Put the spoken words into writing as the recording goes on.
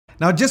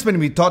Now, just when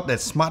we thought that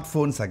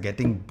smartphones are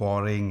getting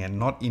boring and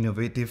not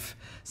innovative,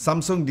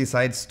 Samsung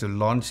decides to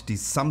launch the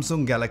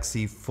Samsung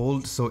Galaxy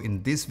Fold. So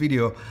in this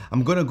video,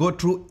 I'm going to go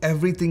through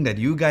everything that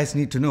you guys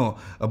need to know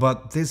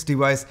about this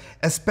device,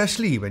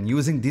 especially when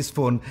using this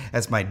phone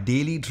as my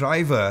daily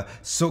driver.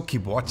 So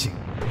keep watching.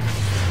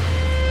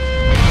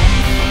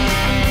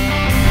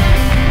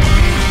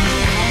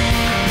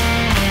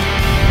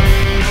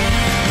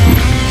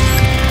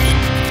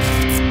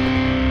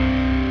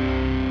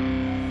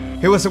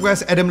 Hey, what's up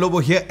guys, Adam Lobo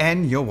here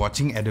and you're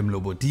watching Adam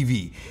Lobo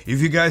TV.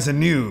 If you guys are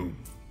new,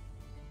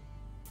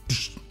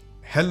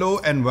 hello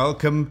and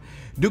welcome.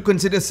 Do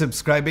consider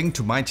subscribing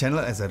to my channel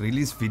as I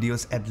release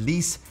videos at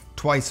least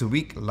twice a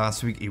week.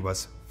 Last week it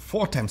was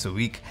 4 times a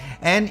week.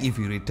 And if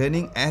you're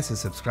returning as a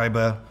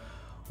subscriber,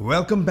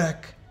 welcome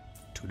back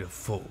to the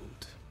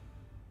fold.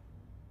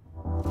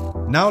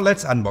 Now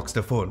let's unbox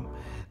the phone.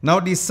 Now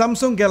the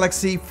Samsung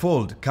Galaxy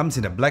Fold comes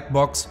in a black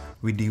box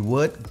with the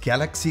word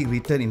Galaxy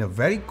written in a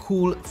very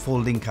cool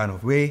folding kind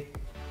of way.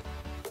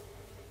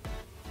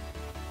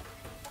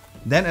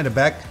 Then at the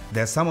back,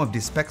 there's some of the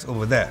specs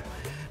over there.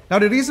 Now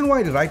the reason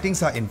why the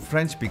writings are in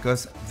French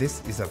because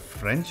this is a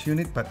French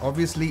unit, but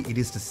obviously it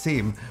is the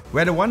same,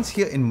 where the ones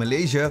here in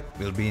Malaysia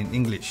will be in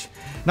English.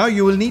 Now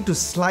you will need to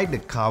slide the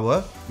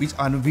cover, which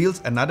unveils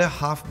another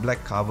half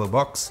black cover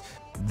box.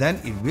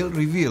 Then it will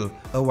reveal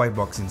a white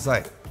box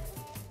inside.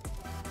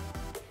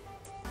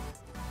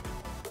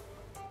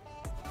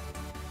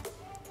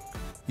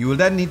 You will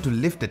then need to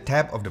lift the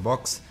tab of the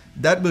box.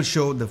 That will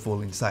show the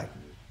phone inside.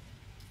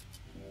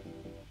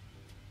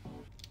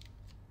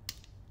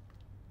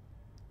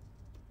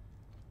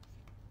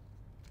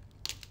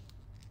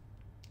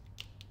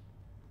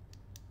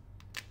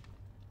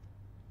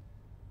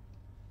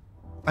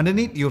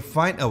 Underneath, you'll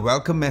find a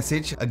welcome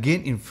message,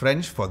 again in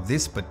French for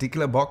this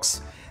particular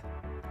box.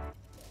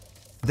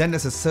 Then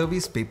there's a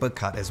service paper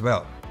card as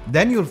well.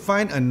 Then you'll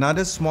find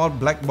another small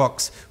black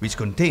box which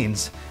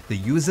contains the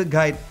user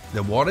guide,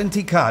 the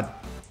warranty card,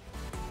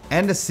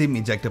 and the SIM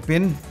ejector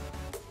pin.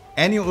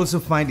 And you'll also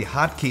find the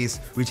hard case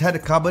which had a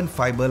carbon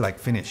fiber-like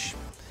finish.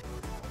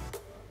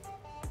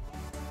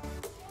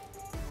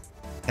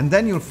 And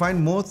then you'll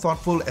find more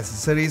thoughtful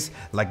accessories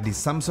like the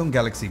Samsung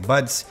Galaxy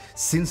Buds,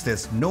 since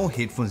there's no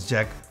headphones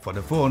jack for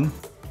the phone.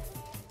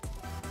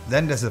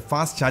 Then there's a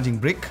fast charging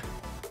brick,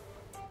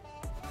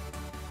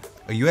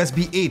 a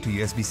USB-A to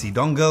USB-C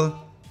dongle,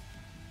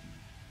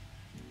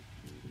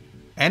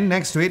 and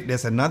next to it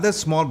there's another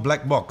small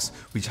black box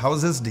which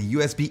houses the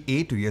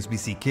USB-A to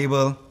USB-C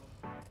cable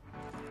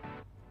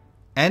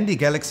and the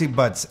Galaxy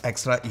Buds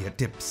extra ear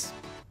tips.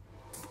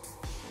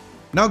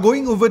 Now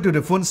going over to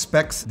the phone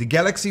specs, the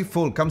Galaxy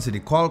Fold comes with the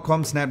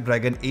Qualcomm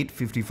Snapdragon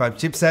 855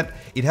 chipset.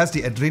 It has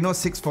the Adreno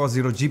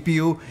 640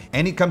 GPU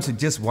and it comes with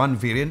just one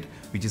variant,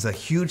 which is a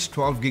huge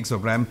 12 gigs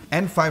of RAM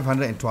and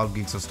 512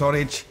 gigs of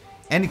storage.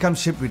 And it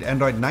comes shipped with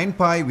Android 9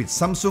 Pie with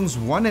Samsung's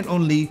one and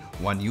only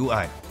One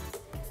UI.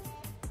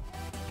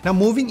 Now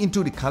moving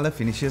into the color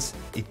finishes,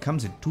 it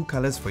comes with 2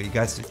 colors for you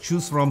guys to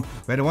choose from,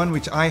 where the one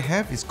which I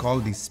have is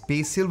called the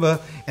Space Silver,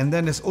 and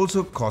then there's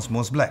also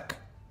Cosmos Black.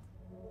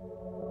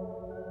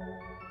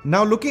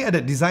 Now looking at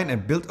the design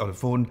and build of the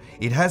phone,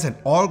 it has an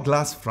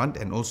all-glass front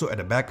and also at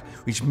the back,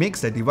 which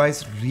makes the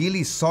device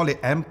really solid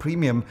and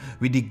premium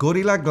with the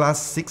Gorilla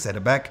Glass 6 at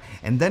the back,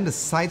 and then the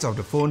sides of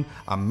the phone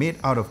are made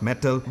out of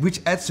metal,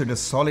 which adds to the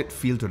solid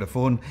feel to the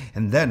phone.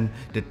 And then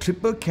the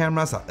triple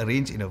cameras are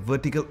arranged in a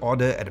vertical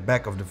order at the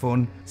back of the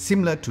phone,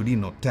 similar to the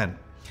Note 10.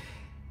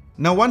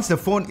 Now once the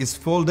phone is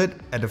folded,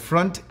 at the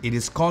front it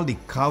is called the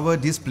cover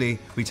display,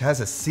 which has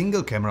a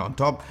single camera on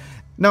top.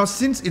 Now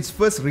since its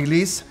first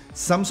release,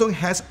 Samsung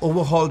has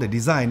overhauled the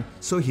design,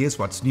 so here's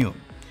what's new.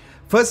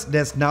 First,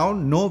 there's now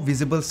no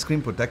visible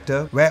screen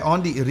protector, where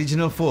on the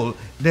original Fold,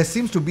 there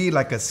seems to be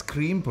like a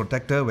screen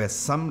protector where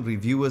some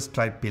reviewers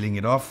tried peeling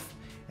it off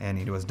and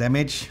it was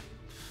damaged.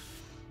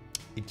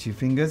 Itchy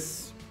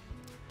fingers.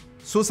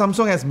 So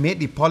Samsung has made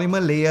the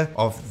polymer layer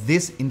of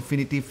this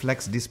Infinity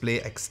Flex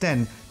display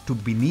extend to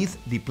beneath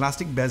the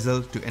plastic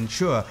bezel to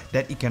ensure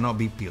that it cannot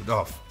be peeled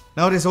off.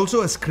 Now there's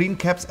also a screen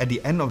caps at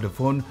the end of the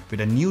phone with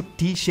a new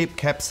T-shaped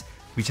caps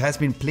which has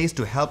been placed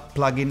to help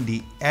plug in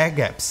the air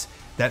gaps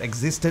that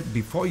existed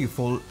before you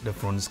fold the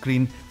front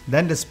screen.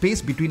 Then the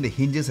space between the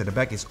hinges at the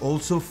back is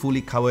also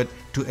fully covered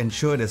to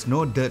ensure there's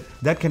no dirt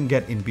that can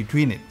get in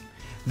between it.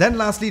 Then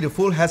lastly, the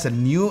Fold has a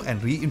new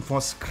and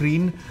reinforced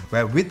screen,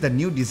 where with the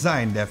new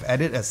design they've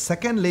added a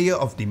second layer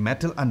of the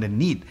metal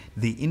underneath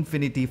the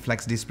Infinity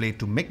Flex display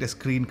to make the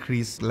screen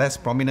crease less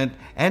prominent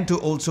and to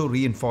also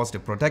reinforce the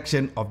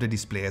protection of the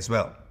display as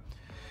well.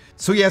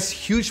 So yes,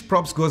 huge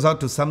props goes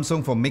out to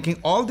Samsung for making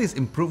all these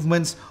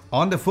improvements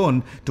on the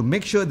phone to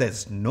make sure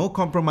there's no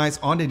compromise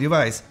on the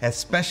device,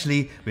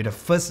 especially with a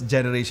first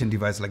generation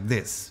device like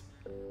this.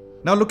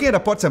 Now looking at the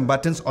ports and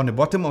buttons on the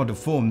bottom of the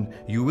phone,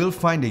 you will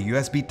find the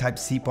USB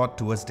Type-C port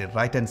towards the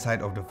right hand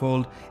side of the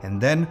Fold,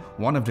 and then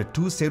one of the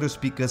 2 stereo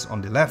speakers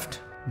on the left.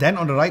 Then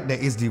on the right there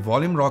is the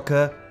volume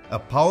rocker, a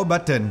power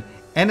button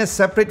And a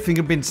separate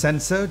fingerprint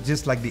sensor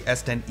just like the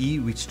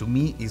S10e, which to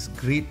me is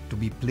great to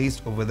be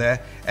placed over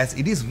there as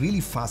it is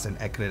really fast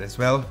and accurate as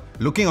well.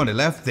 Looking on the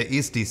left, there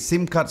is the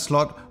SIM card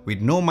slot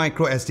with no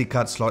micro SD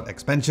card slot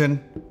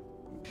expansion.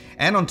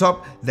 And on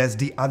top, there's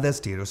the other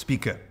stereo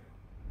speaker.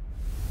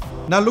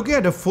 Now looking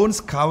at the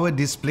phone's cover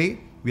display,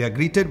 we are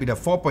greeted with a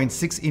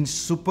 4.6-inch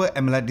Super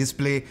AMOLED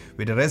display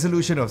with a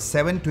resolution of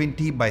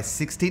 720 by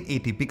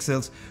 1680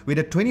 pixels with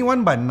a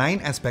 21 by 9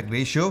 aspect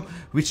ratio,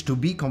 which to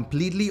be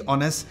completely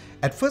honest,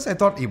 at first I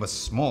thought it was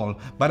small,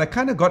 but I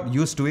kinda got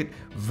used to it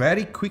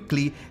very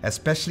quickly,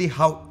 especially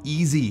how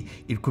easy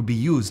it could be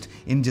used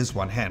in just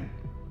one hand.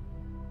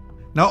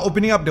 Now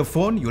opening up the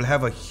phone, you'll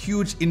have a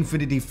huge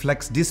Infinity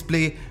Flex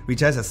display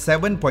which has a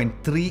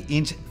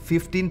 7.3-inch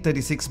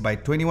 1536 by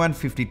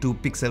 2152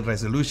 pixel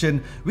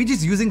resolution, which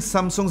is using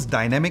Samsung's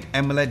dynamic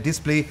AMOLED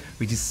display,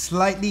 which is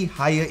slightly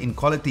higher in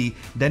quality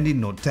than the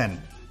Note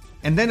 10.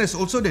 And then there's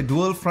also the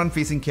dual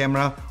front-facing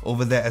camera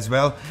over there as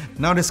well.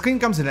 Now the screen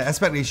comes in an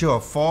aspect ratio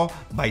of 4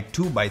 by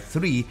 2 by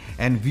 3,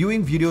 and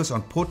viewing videos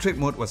on portrait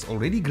mode was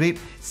already great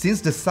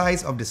since the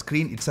size of the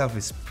screen itself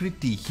is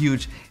pretty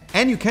huge,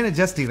 and you can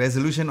adjust the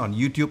resolution on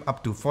YouTube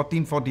up to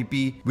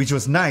 1440p, which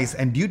was nice,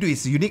 and due to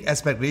its unique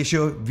aspect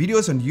ratio,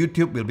 videos on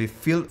YouTube will be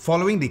filmed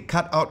following the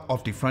cutout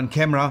of the front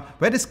camera,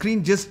 where the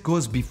screen just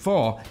goes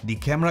before the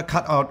camera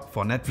cutout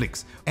for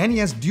Netflix. And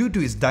yes, due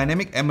to its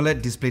dynamic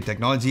AMOLED display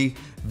technology,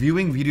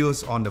 viewing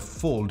videos on the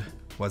Fold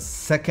was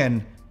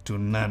second to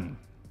none.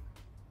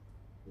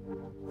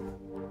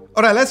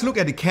 Alright, let's look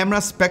at the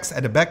camera specs.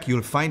 At the back,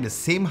 you'll find the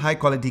same high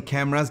quality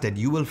cameras that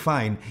you will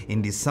find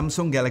in the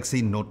Samsung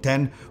Galaxy Note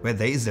 10, where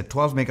there is the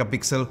 12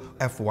 megapixel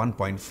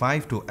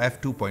f1.5 to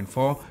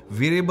f2.4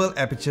 variable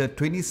aperture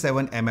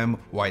 27mm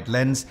wide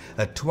lens,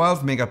 a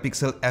 12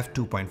 megapixel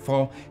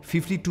f2.4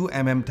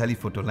 52mm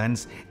telephoto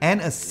lens, and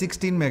a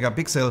 16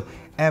 megapixel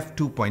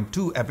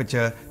f2.2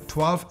 aperture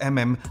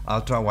 12mm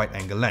ultra wide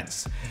angle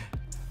lens.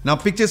 Now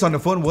pictures on the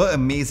phone were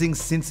amazing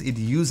since it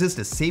uses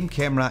the same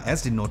camera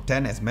as the Note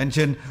 10 as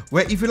mentioned,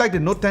 where if you like the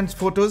Note 10's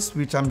photos,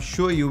 which I'm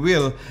sure you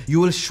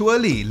will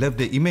surely love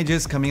the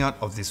images coming out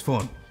of this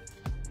phone.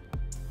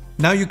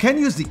 Now you can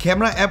use the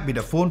camera app with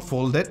the phone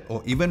folded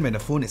or even when the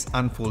phone is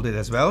unfolded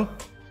as well.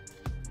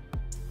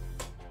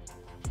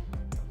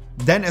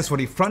 Then as for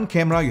the front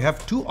camera, you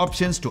have two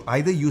options to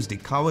either use the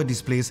cover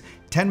display's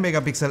 10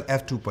 megapixel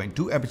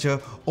f2.2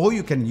 aperture, or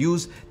you can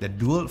use the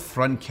dual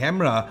front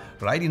camera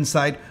right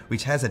inside,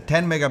 which has a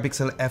 10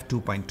 megapixel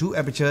f2.2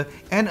 aperture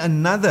and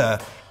another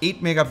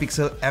 8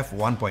 megapixel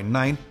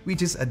f1.9,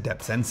 which is a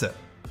depth sensor.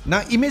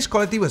 Now image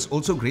quality was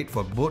also great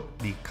for both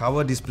the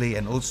cover display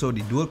and also the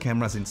dual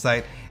cameras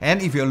inside,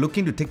 and if you're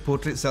looking to take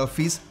portrait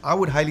selfies, I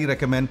would highly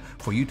recommend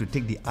for you to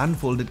take the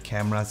unfolded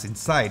cameras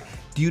inside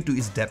due to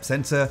its depth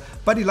sensor,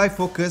 but the live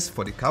focus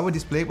for the cover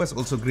display was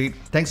also great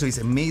thanks to its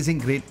amazing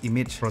great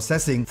image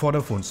processing for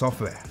the phone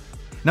software.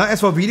 Now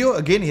as for video,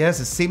 again it has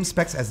the same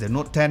specs as the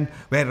Note 10,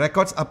 where it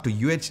records up to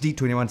UHD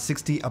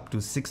 2160 up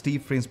to 60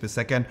 frames per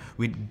second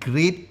with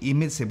great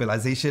image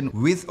stabilization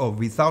with or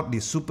without the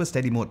super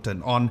steady mode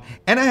turned on.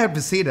 And I have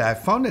to say that I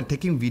found that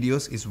taking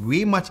videos is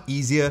way much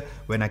easier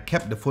when I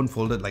kept the phone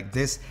folded like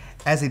this,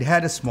 as it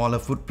had a smaller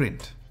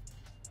footprint.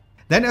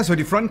 Then as for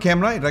the front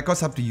camera, it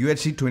records up to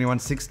UHD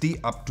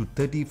 2160 up to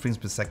 30 frames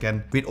per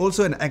second with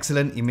also an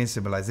excellent image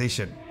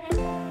stabilization.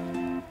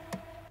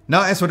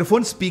 Now as for the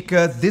phone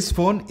speaker, this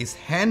phone is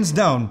hands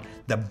down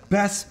the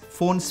best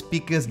phone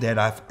speakers that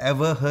I've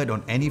ever heard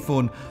on any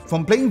phone.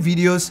 From playing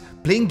videos,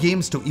 playing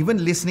games to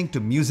even listening to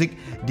music,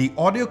 the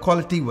audio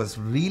quality was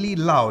really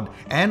loud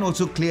and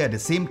also clear at the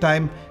same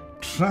time.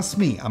 Trust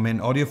me, I'm an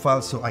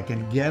audiophile, so I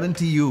can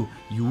guarantee you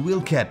will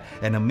get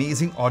an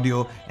amazing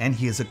audio, and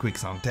here's a quick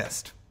sound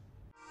test.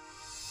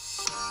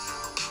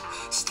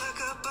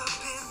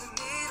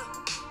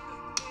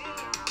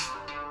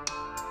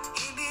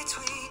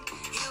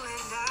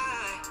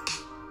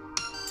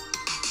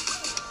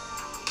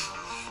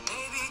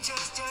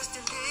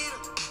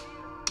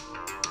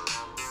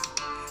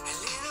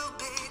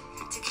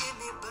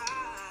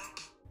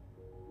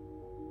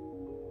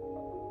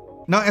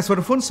 Now as for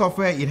the phone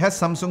software, it has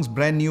Samsung's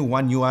brand new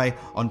One UI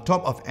on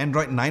top of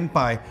Android 9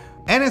 Pie.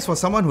 And as for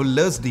someone who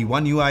loves the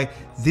One UI,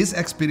 this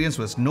experience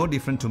was no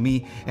different to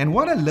me. And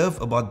what I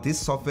love about this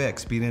software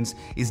experience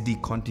is the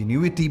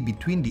continuity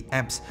between the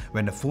apps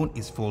when the phone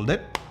is folded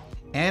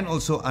and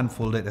also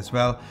unfolded as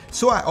well.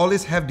 So I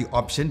always have the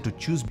option to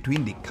choose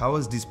between the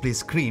covers display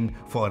screen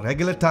for a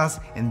regular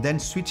task and then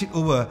switch it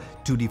over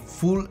to the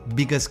full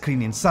bigger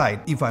screen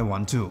inside if I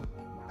want to.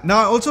 Now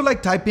I also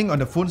like typing on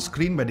the phone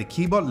screen where the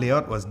keyboard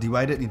layout was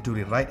divided into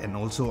the right and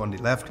also on the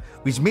left,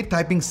 which made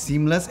typing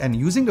seamless and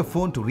using the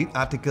phone to read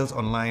articles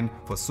online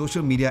for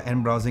social media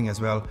and browsing as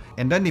well.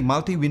 And then the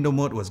multi-window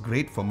mode was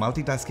great for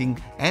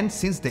multitasking, and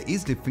since there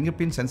is the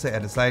fingerprint sensor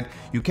at the side,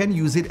 you can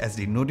use it as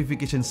the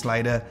notification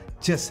slider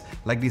just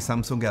like the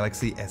Samsung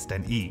Galaxy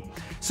S10e.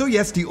 So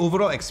yes, the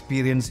overall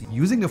experience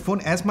using the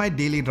phone as my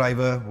daily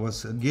driver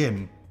was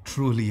again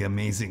truly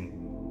amazing.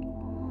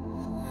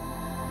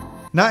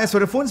 Now, as for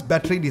the phone's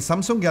battery, the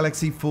Samsung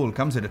Galaxy Fold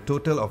comes with a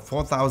total of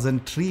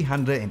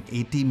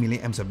 4380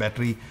 milliamps of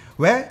battery,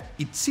 where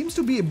it seems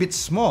to be a bit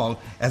small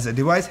as the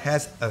device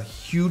has a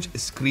huge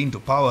screen to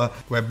power,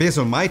 where based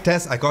on my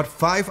test, I got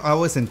 5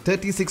 hours and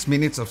 36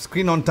 minutes of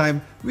screen on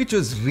time, which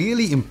was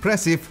really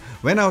impressive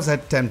when I was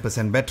at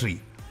 10% battery.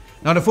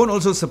 Now, the phone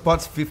also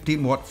supports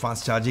 15-watt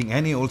fast charging,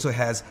 and it also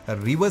has a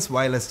reverse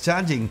wireless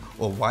charging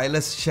or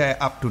wireless share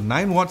up to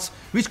 9 watts,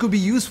 which could be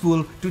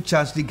useful to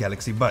charge the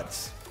Galaxy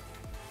Buds.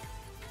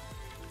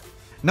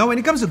 Now, when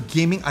it comes to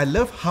gaming, I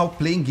love how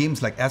playing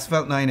games like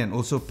Asphalt 9 and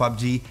also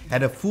PUBG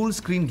had a full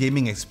screen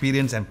gaming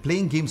experience, and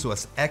playing games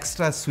was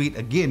extra sweet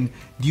again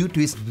due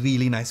to its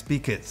really nice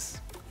speakers.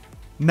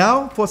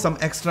 Now for some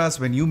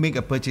extras when you make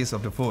a purchase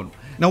of the phone.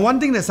 Now,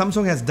 one thing that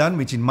Samsung has done,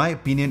 which in my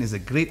opinion is a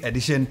great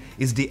addition,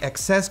 is the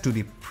access to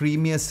the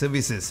premier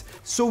services.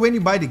 So when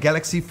you buy the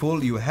Galaxy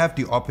Fold, you have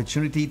the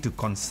opportunity to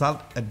consult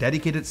a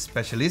dedicated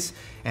specialist,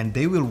 and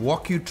they will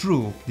walk you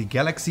through the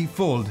Galaxy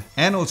Fold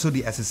and also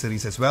the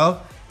accessories as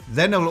well.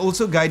 Then I will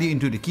also guide you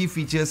into the key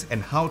features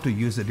and how to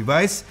use the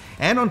device.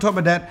 And on top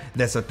of that,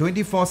 there's a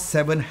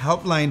 24/7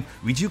 helpline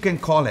which you can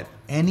call at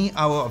any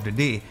hour of the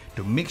day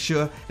to make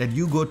sure that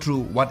you go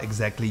through what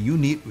exactly you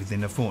need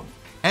within the phone.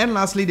 And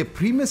lastly, the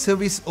Premier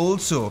service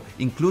also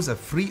includes a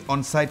free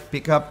on-site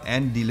pickup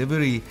and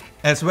delivery,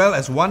 as well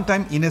as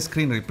one-time inner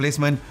screen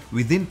replacement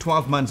within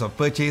 12 months of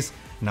purchase.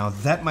 Now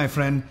that, my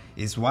friend,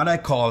 is what I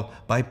call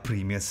by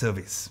Premier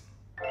service.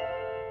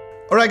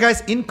 Alright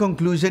guys, in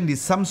conclusion, the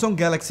Samsung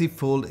Galaxy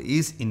Fold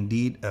is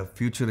indeed a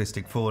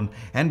futuristic phone,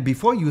 and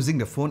before using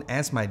the phone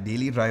as my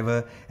daily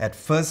driver, at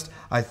first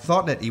I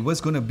thought that it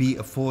was going to be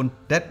a phone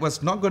that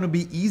was not going to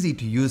be easy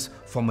to use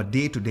from a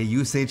day-to-day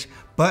usage,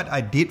 but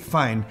I did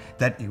find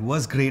that it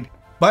was great.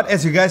 But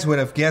as you guys would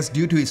have guessed,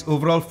 due to its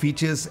overall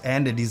features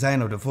and the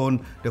design of the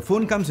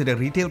phone comes with a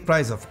retail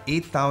price of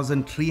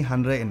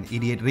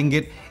 8,388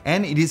 ringgit,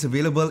 and it is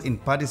available in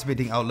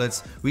participating outlets,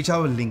 which I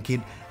will link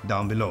it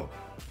down below.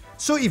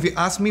 So if you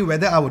ask me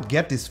whether I would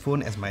get this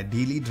phone as my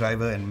daily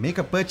driver and make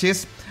a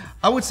purchase,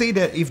 I would say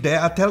that if there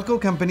are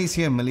telco companies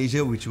here in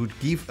Malaysia which would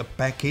give a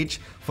package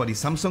for the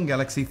Samsung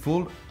Galaxy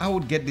Fold, I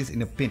would get this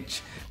in a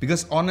pinch.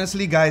 Because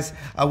honestly guys,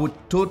 I would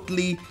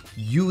totally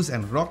use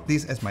and rock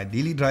this as my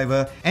daily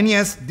driver. And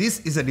yes,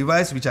 this is a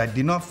device which I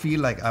did not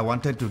feel like I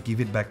wanted to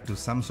give it back to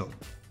Samsung.